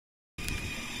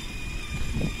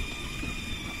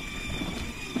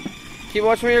Keep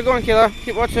watching where you're going, Kayla.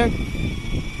 Keep watching.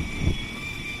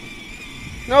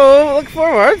 No, look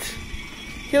forward.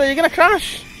 Kayla, you're gonna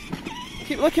crash.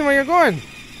 Keep looking where you're going.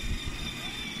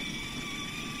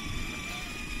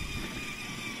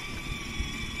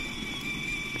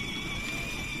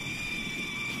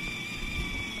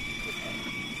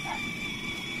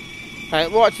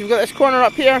 Right, watch, you've got this corner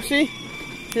up here, see?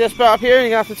 See this bit up here, and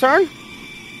you're gonna have to turn.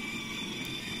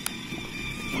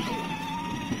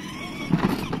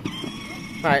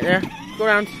 Right, there. Go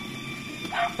around.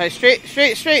 Right, straight,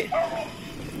 straight, straight.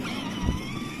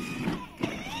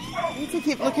 You need to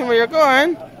keep looking where you're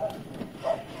going.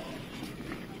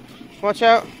 Watch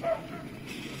out.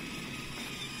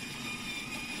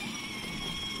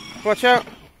 Watch out.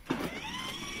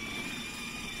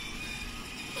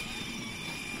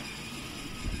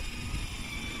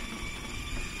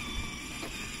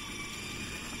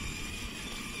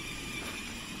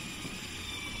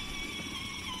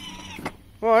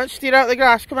 Watch, steer out the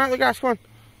grass. Come out of the grass, come on.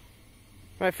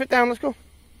 Right, foot down, let's go.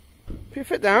 Put your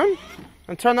foot down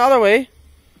and turn the other way.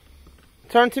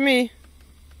 Turn to me.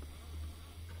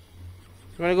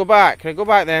 You want to go back? Can I go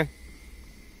back then?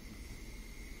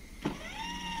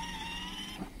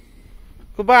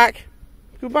 Go back.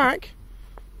 Go back.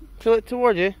 Pull it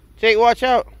toward you. Jake, watch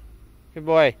out. Good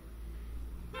boy.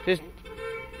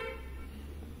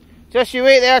 Just you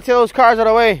wait there till those cars are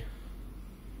away.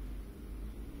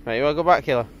 Right, you want to go back,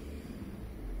 Kayla?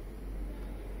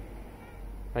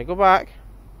 Right, go back.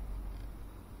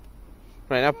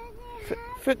 Right, now,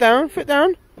 foot down, foot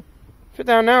down. Foot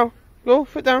down now. Go,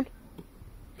 foot down.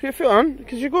 Put your foot on,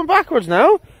 because you're going backwards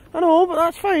now. I know, but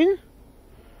that's fine.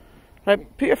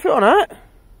 Right, put your foot on it.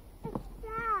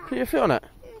 Put your foot on it.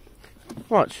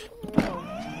 Watch.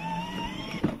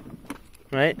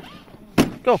 Right.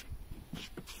 Go.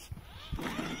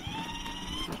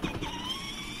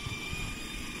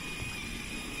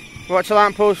 Watch the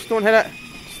lamppost, don't hit it.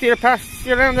 Steer past,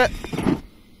 steer around it.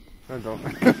 I don't.